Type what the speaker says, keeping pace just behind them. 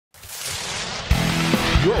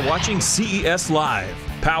You're watching CES Live,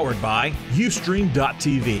 powered by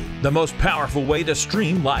Ustream.tv, the most powerful way to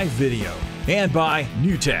stream live video, and by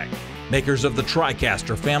NewTek, makers of the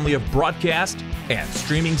TriCaster family of broadcast and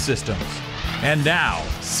streaming systems. And now,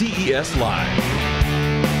 CES Live.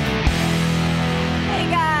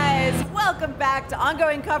 Hey guys, welcome back to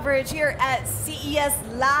ongoing coverage here at CES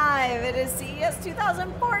Live. It is CES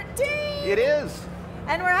 2014. It is.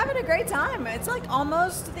 And we're having a great time. It's like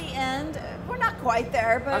almost the end. We're not quite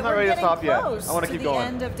there, but I'm not we're ready to getting stop yet. close I want to keep going. the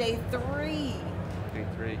end of day 3. Day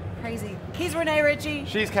 3. Crazy. He's Renee Ritchie.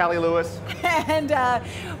 She's Callie Lewis. And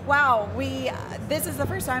wow, this is the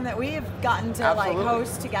first time that we have gotten to like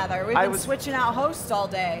host together. We've been switching out hosts all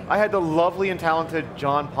day. I had the lovely and talented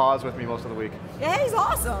John Paz with me most of the week. Yeah, he's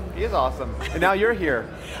awesome. He is awesome. And now you're here.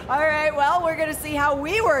 All right, well, we're going to see how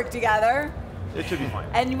we work together. It should be fine.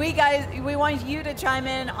 And we want you to chime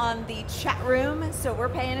in on the chat room, so we're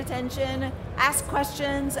paying attention, ask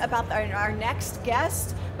questions about our next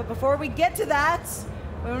guest. But before we get to that,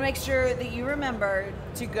 we want to make sure that you remember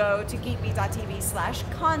to go to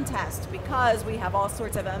geekbeat.tv/contest, because we have all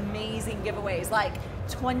sorts of amazing giveaways, like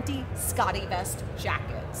 20 Scotty Vest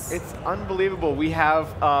jackets. It's unbelievable. We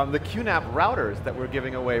have the QNAP routers that we're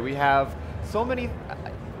giving away. We have so many,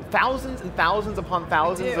 thousands and thousands upon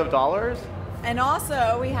thousands of dollars. And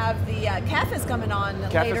also, we have the KEF is coming on later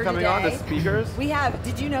today. KEF is coming on, the speakers. We have,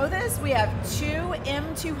 did you know this? We have 2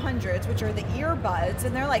 M200s, which are the earbuds,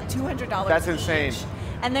 and they're like $200 That's each. insane.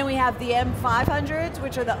 And then we have the M500s,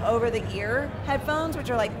 which are the over-the-ear headphones,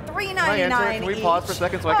 which are like $399 Can we pause for a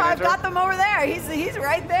second so I can answer? I've got them over there. He's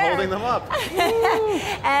right there. Holding them up.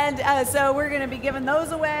 And so we're going to be giving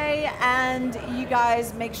those away, and you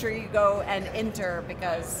guys make sure you go and enter,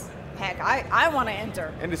 because heck, I want to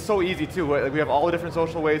enter. And it's so easy too. We have all the different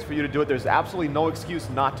social ways for you to do it. There's absolutely no excuse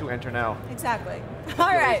not to enter now. Exactly.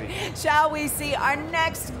 All right, shall we see our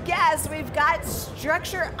next guest? We've got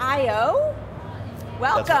Structure.io.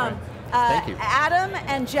 Welcome. Thank you. Adam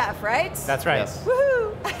and Jeff, right? That's right. Yes.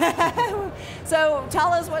 Woohoo! So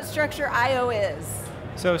tell us what Structure.io is.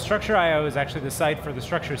 So Structure.io is actually the site for the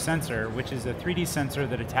Structure sensor, which is a 3D sensor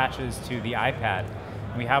that attaches to the iPad.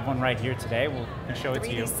 We have one right here today. We'll show it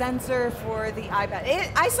to you. 3D sensor for the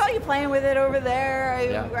iPad. I saw you playing with it over there.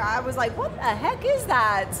 I was like, what the heck is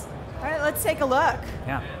that? All right, let's take a look.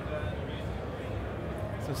 Yeah.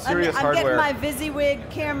 Some serious hardware. I'm getting my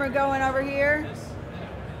VisiWig camera going over here.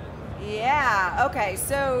 Yeah, okay,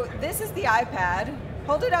 so this is the iPad.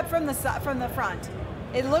 Hold it up from the front.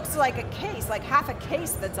 It looks like a case, like half a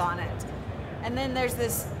case that's on it. And then there's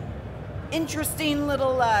this interesting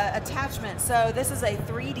little attachment. So this is a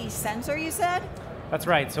 3D sensor, you said? That's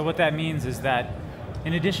right. So what that means is that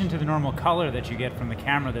in addition to the normal color that you get from the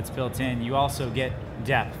camera that's built in, you also get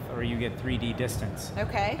depth, or you get 3D distance.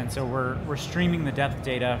 Okay. And so we're streaming the depth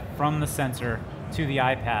data from the sensor to the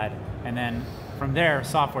iPad, and then from there,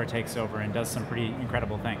 software takes over and does some pretty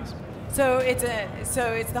incredible things. So it's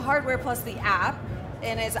the hardware plus the app,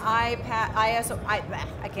 and it's I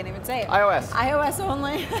can't even say it. iOS. iOS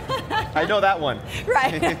only. I know that one.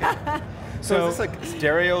 Right. So is this like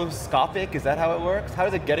stereoscopic? Is that how it works? How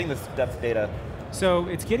is it getting this depth data? So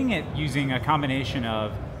it's getting it using a combination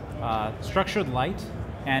of structured light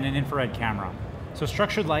and an infrared camera. So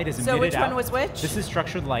structured light is emitted out. So which one was which? This is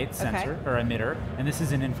structured light sensor, or emitter, and this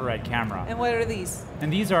is an infrared camera. And what are these?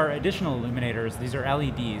 And these are additional illuminators. These are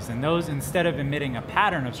LEDs, and those, instead of emitting a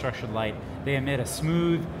pattern of structured light, they emit a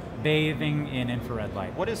smooth bathing in infrared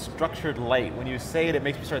light. What is structured light? When you say it, it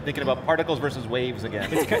makes me start thinking about particles versus waves again.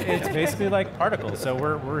 It's basically like particles. So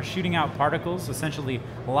we're shooting out particles, essentially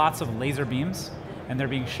lots of laser beams, and they're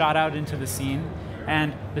being shot out into the scene.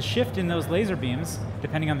 And the shift in those laser beams,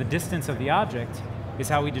 depending on the distance of the object, is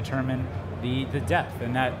how we determine the depth.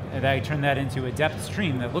 And I turn that into a depth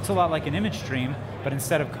stream that looks a lot like an image stream, but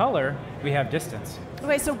instead of color, we have distance.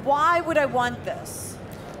 Okay, so why would I want this?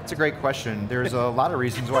 It's a great question. There's a lot of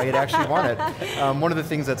reasons why you'd actually want it. One of the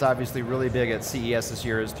things that's obviously really big at CES this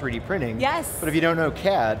year is 3D printing. Yes. But if you don't know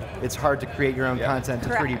CAD, it's hard to create your own content to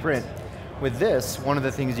Correct. 3D print. With this, one of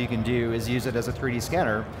the things you can do is use it as a 3D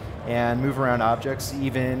scanner and move around objects,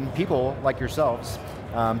 even people like yourselves,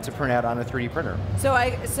 to print out on a 3D printer.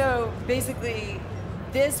 So basically,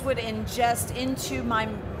 this would ingest into my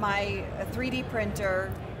 3D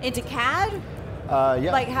printer into CAD?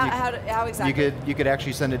 Yeah. Like how exactly? You could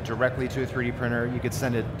actually send it directly to a 3D printer. You could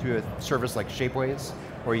send it to a service like Shapeways,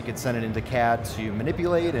 or you could send it into CAD to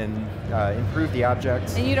manipulate and improve the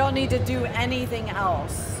objects. And you don't need to do anything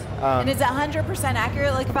else. And is it 100%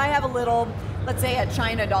 accurate? Like if I have a little let's say a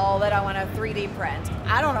China doll that I want to 3D print.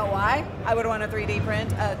 I don't know why I would want to 3D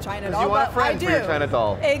print a China doll, you want a but I friend do. for your China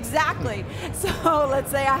doll. Exactly. So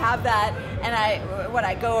let's say I have that, and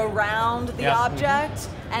I go around the object,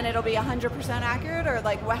 and it'll be 100% accurate, or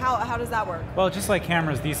like how does that work? Well, just like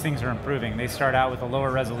cameras, these things are improving. They start out with a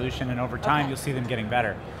lower resolution, and over time you'll see them getting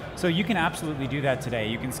better. So you can absolutely do that today.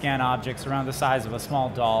 You can scan objects around the size of a small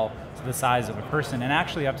doll to the size of a person, and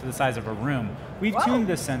actually up to the size of a room. We've tuned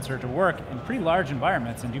this sensor to work in pretty large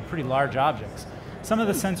environments and do pretty large objects. Some of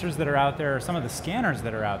the sensors that are out there, or some of the scanners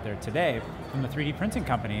that are out there today from the 3D printing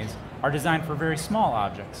companies are designed for very small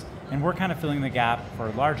objects, and we're kind of filling the gap for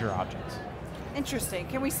larger objects. Interesting.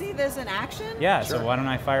 Can we see this in action? Yeah, so why don't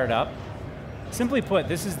I fire it up? Simply put,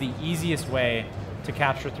 this is the easiest way to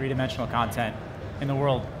capture three-dimensional content in the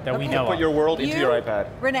world that we know Put of. your world into your iPad.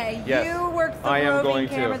 Renee, Yes. you work the I am roving going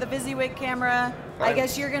camera, to. the VisiWig camera. I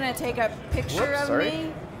guess you're going to take a picture of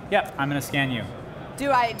me. Yep, I'm going to scan you.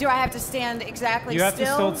 Do I have to stand exactly still? You have to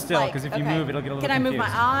hold still, because if you move, it'll get a little Can I move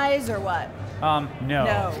confused. my eyes or what? No.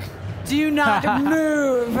 No. Do not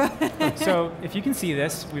move. So if you can see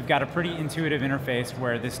this, we've got a pretty intuitive interface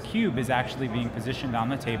where this cube is actually being positioned on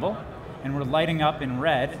the table, and we're lighting up in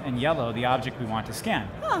red and yellow the object we want to scan.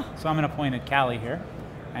 Huh. So I'm going to point at Callie here,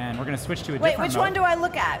 and we're going to switch to a Wait, different which mode. one do I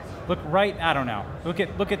look at? Look right, I don't know. Look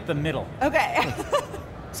at the middle. Okay.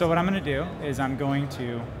 So what I'm going to do is I'm going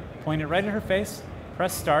to point it right at her face,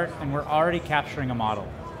 press start, and we're already capturing a model.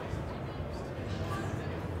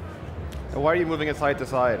 And why are you moving it side to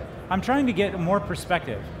side? I'm trying to get more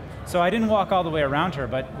perspective. So I didn't walk all the way around her,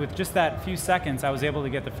 but with just that few seconds, I was able to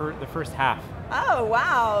get the first half. Oh,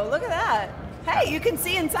 wow. Look at that. Hey, you can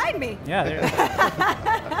see inside me. Yeah,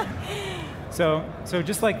 there. So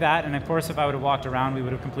just like that, and of course, if I would have walked around, we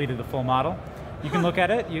would have completed the full model. You can look at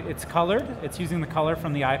it. It's colored. It's using the color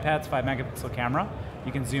from the iPad's 5-megapixel camera.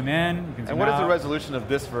 You can zoom in. You can zoom And what is out. the resolution of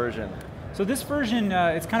this version? So this version,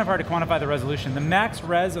 it's kind of hard to quantify the resolution. The max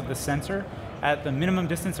res of the sensor at the minimum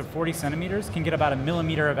distance of 40 centimeters can get about 1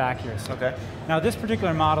 millimeter of accuracy. Okay. Now this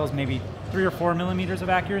particular model is maybe 3 or 4 millimeters of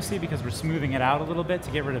accuracy because we're smoothing it out a little bit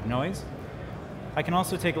to get rid of noise. I can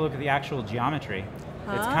also take a look at the actual geometry.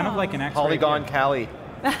 It's kind of like an X-ray. Polygon view. Callie.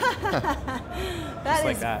 That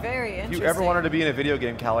like is that. very If interesting. you ever wanted to be in a video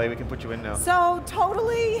game, Callie, we can put you in now. So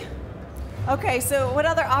totally. Okay, so what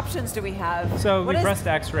other options do we have? So What we is- pressed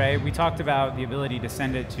X-ray. We talked about the ability to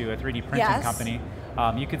send it to a 3D printing Yes. company.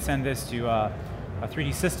 You could send this to a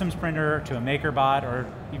 3D systems printer, to a MakerBot, or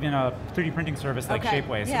even a 3D printing service like Okay,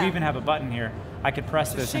 Shapeways. So yeah. we even have a button here. I could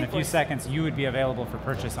press this, in a few Shapeways. seconds, you would be available for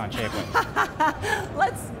purchase on Shapeways.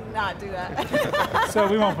 Let's not do that. So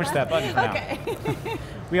we won't push that button for now. Okay.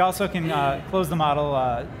 We also can close the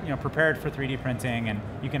model, prepared for 3D printing, and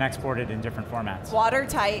you can export it in different formats.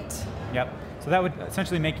 Watertight. Yep. So that would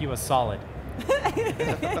essentially make you a solid.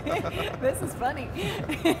 This is funny.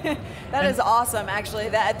 That is awesome, actually.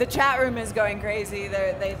 The chat room is going crazy.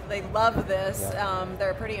 They love this.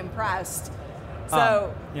 They're pretty impressed.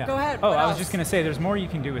 So Yeah. go ahead. Oh, what I was else? just going to say, there's more you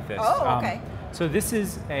can do with this. Oh, okay. So this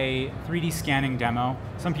is a 3D scanning demo.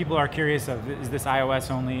 Some people are curious of, is this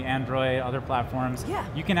iOS only, Android, other platforms? Yeah.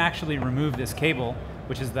 You can actually remove this cable,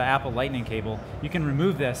 which is the Apple Lightning cable. You can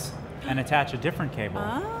remove this and attach a different cable.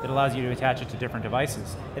 It allows you to attach it to different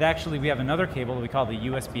devices. We have another cable that we call the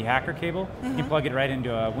USB hacker cable. You can plug it right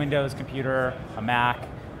into a Windows computer, a Mac,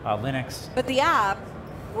 Linux. But the app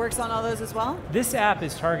works on all those as well? This app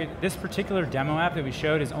is this particular demo app that we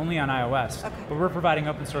showed is only on iOS, Okay. but we're providing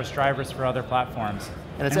open source drivers for other platforms.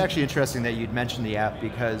 And it's actually interesting that you'd mentioned the app,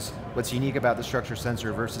 because what's unique about the structure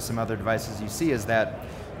sensor versus some other devices you see is that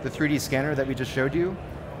the 3D scanner that we just showed you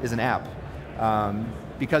is an app.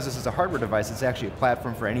 Because this is a hardware device, it's actually a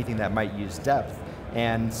platform for anything that might use depth.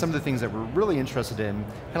 And some of the things that we're really interested in,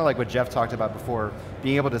 kind of like what Jeff talked about before,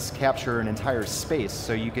 being able to capture an entire space.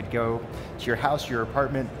 So you could go to your house, your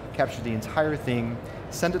apartment, capture the entire thing,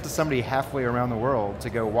 send it to somebody halfway around the world to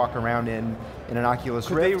go walk around in an Oculus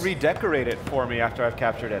Could they Rift. redecorate it for me after I've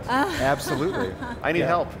captured it? Absolutely. I need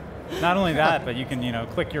help. Not only that, but you can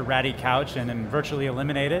click your ratty couch and then virtually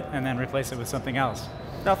eliminate it and then replace it with something else.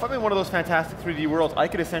 Now, if I'm in one of those fantastic 3D worlds, I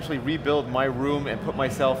could essentially rebuild my room and put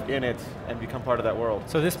myself in it and become part of that world.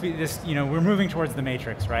 So we're moving towards the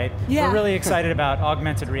Matrix, right? Yeah. We're really excited about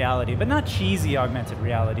augmented reality, but not cheesy augmented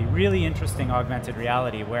reality, really interesting augmented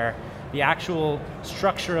reality where the actual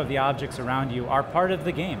structure of the objects around you are part of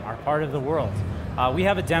the game, are part of the world. We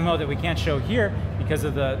have a demo that we can't show here because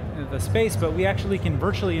of the space, but we actually can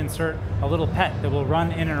virtually insert a little pet that will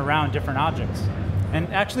run in and around different objects. And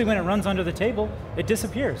actually, when it runs under the table, it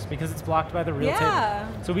disappears because it's blocked by the real table.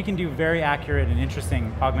 So we can do very accurate and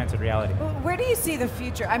interesting augmented reality. Well, where do you see the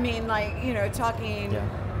future? I mean, like, you know, talking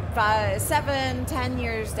 5, 7, 10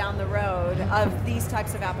 years down the road of these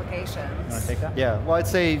types of applications. You want to take that? Yeah, well, I'd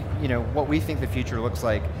say, you know, what we think the future looks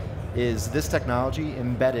like is this technology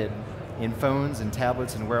embedded in phones and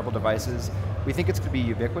tablets and wearable devices. We think it's going to be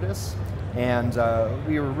ubiquitous, and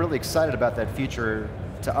we were really excited about that future.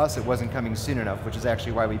 To us, it wasn't coming soon enough, which is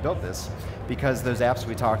actually why we built this, because those apps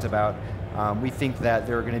we talked about, we think that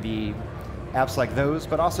there are going to be apps like those,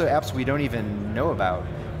 but also apps we don't even know about.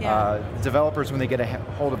 Developers, when they get a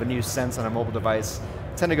hold of a new sense on a mobile device,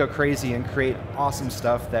 tend to go crazy and create awesome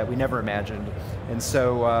stuff that we never imagined. And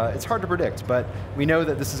so it's hard to predict, but we know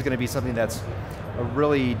that this is going to be something that's a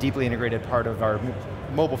really deeply integrated part of our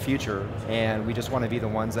mobile future, and we just want to be the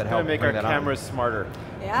ones that help make bring our that cameras smarter.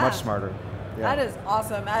 Much smarter. That is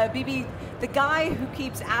awesome. BB, the guy who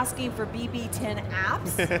keeps asking for BB10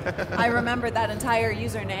 apps, I remember that entire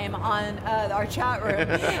username on our chat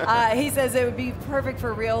room. He says it would be perfect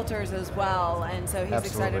for realtors as well, and so he's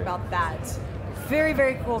excited about that. Very,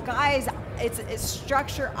 very cool. Guys, it's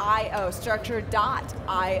Structure.io,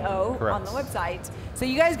 structure.io on the website. So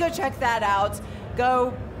you guys go check that out.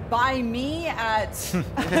 Go buy me at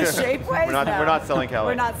Shapeways. We're not selling Kelly.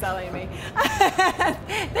 We're not selling me.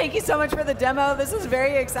 Thank you so much for the demo. This is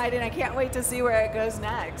very exciting. I can't wait to see where it goes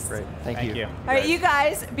next. Great. Thank you. All right, you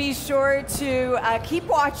guys, be sure to keep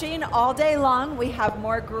watching all day long. We have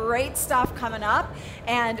more great stuff coming up.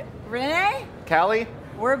 And Renee? Callie?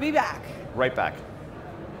 We'll be back. Right back.